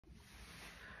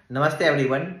Namaste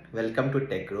everyone, welcome to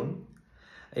Tech Room.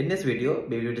 In this video,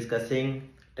 we will be discussing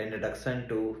the introduction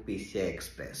to PCI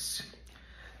Express.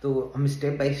 तो हम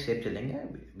step by step चलेंगे.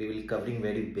 We will covering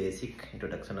very basic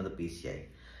introduction of the PCI.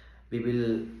 We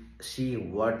will see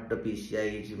what the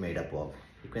PCI is made up of.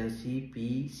 You can see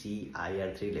PCI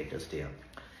are three letters there,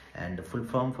 and the full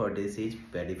form for this is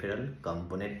peripheral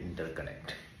component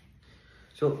interconnect.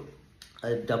 So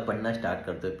जब पढ़ना start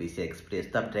करते हो PCI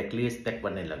Express तब directly spec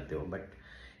पढ़ने लगते हो, but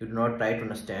you do not try to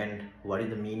understand what is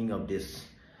the meaning of this,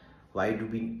 why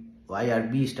are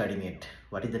we studying it,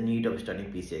 what is the need of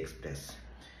studying PCI Express.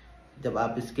 जब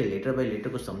आप इसके letter by letter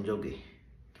को समझोगे,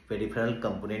 peripheral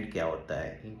component क्या होता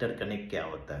है, interconnect क्या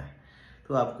होता है,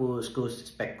 तो आपको उसको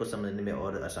स्पेक को समझने में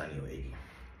और आसानी होगी.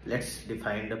 Let's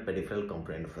define the peripheral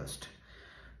component first.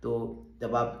 तो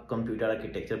जब आप कंप्यूटर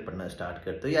आर्किटेक्चर पढ़ना स्टार्ट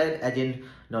करते हो या एज इन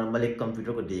नॉर्मल एक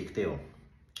कंप्यूटर को देखते हो,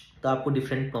 तो आपको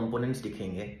डिफरेंट कंपोनेंट्स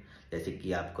दिखेंगे. जैसे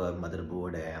कि आपका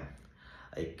मदरबोर्ड है,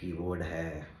 एक कीबोर्ड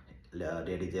है,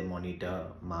 there is A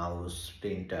monitor, mouse,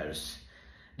 printers.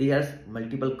 These are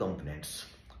multiple components,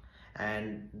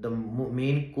 and the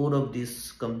main core of this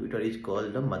computer is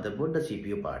called the motherboard, the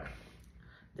CPU part,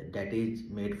 that is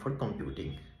made for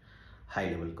computing, high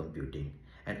level computing,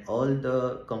 and all the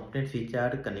components which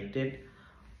are connected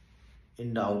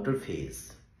in the outer phase,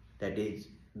 that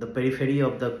is the periphery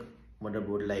of the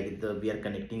motherboard, like we are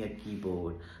connecting a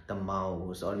keyboard, the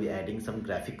mouse, or we are adding some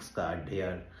graphics card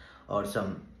here, or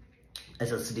some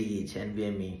SSDs,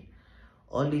 NVMe.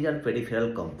 All these are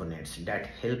peripheral components that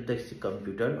help the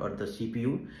computer or the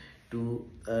CPU to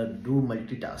do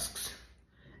multitasks,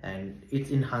 and it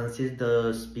enhances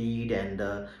the speed and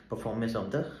the performance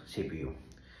of the CPU.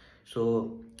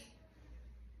 So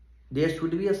there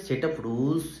should be a set of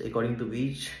rules according to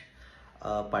which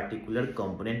a particular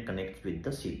component connects with the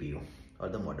CPU or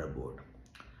the motherboard.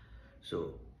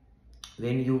 So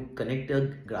when you connect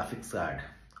a graphics card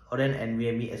or an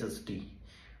NVMe SSD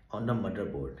on the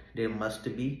motherboard, there must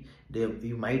be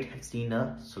you might have seen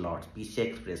a slots, PCI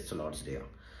Express slots there.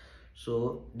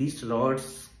 So these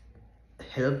slots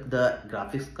help the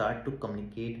graphics card to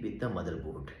communicate with the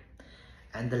motherboard,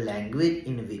 and the language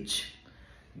in which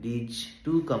these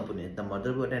two components, the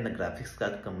motherboard and the graphics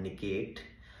card, communicate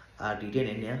are written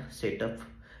in a setup,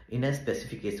 in a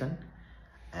specification,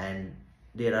 and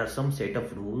there are some set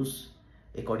of rules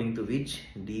according to which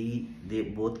they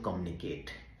both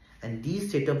communicate, and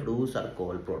these set of rules are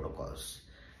called protocols.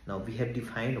 Now we have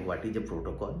defined what is a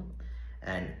protocol,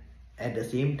 and at the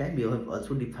same time we have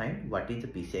also defined what is the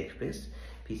PCI Express.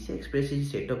 PCI Express is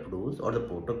a set of rules or the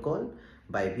protocol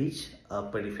by which a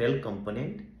peripheral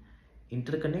component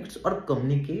interconnects or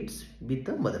communicates with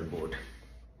the motherboard.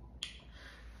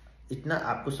 इतना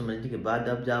आपको समझने के बाद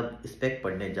अब जब spec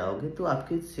पढ़ने जाओगे तो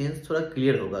आपके सेंस थोड़ा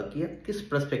क्लियर होगा कि आप किस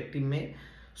पर्सपेक्टिव में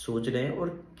सोच रहे हैं और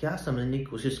क्या समझने की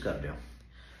कोशिश कर रहे हो.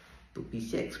 तो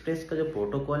PCI Express का जो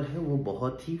प्रोटोकॉल है वो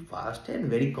बहुत ही फास्ट है एंड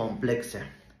वेरी कॉम्प्लेक्स है.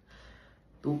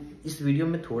 तो इस वीडियो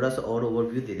में थोड़ा सा और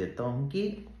ओवरव्यू दे देता हूँ कि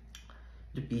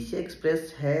जो PCI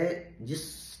Express है जिस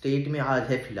स्टेट में आज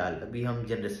है फिलहाल, अभी हम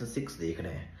जनरेशन 6 देख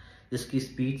रहे हैं जिसकी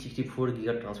स्पीड 64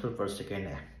 गीगा ट्रांसफर पर सेकेंड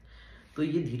है. तो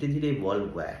ये धीरे धीरे इवॉल्व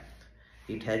हुआ है.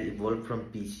 It has evolved from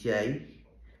PCI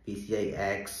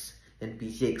X, then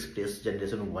PCI Express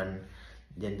generation 1,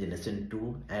 then generation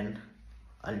 2, and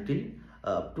until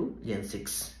up to Gen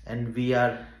 6, and we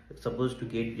are supposed to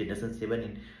get generation 7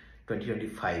 in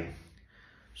 2025.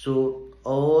 So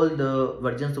all the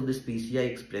versions of this PCI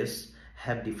Express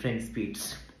have different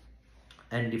speeds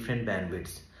and different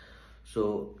bandwidths.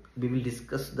 So we will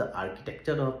discuss the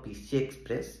architecture of PCI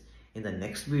Express in the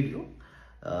next video.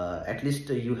 At least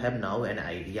you have now an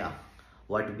idea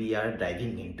what we are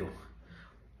diving into,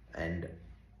 and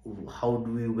how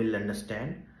do we will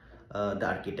understand the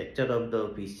architecture of the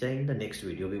PCI in the next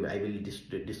video. I will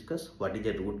discuss what is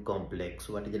a root complex,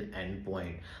 what is an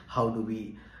endpoint, how do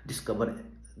we discover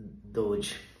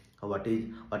those, what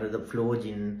are the flows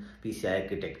in PCI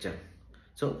architecture.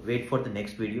 So wait for the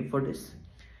next video for this.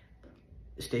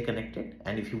 Stay connected,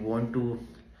 and if you want to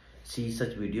see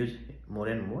such videos more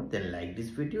and more, then like this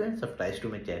video and subscribe to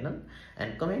my channel,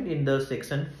 and comment in the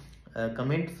section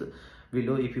comments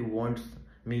below if you want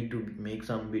me to make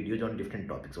some videos on different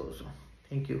topics also.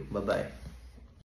 Thank you. Bye bye.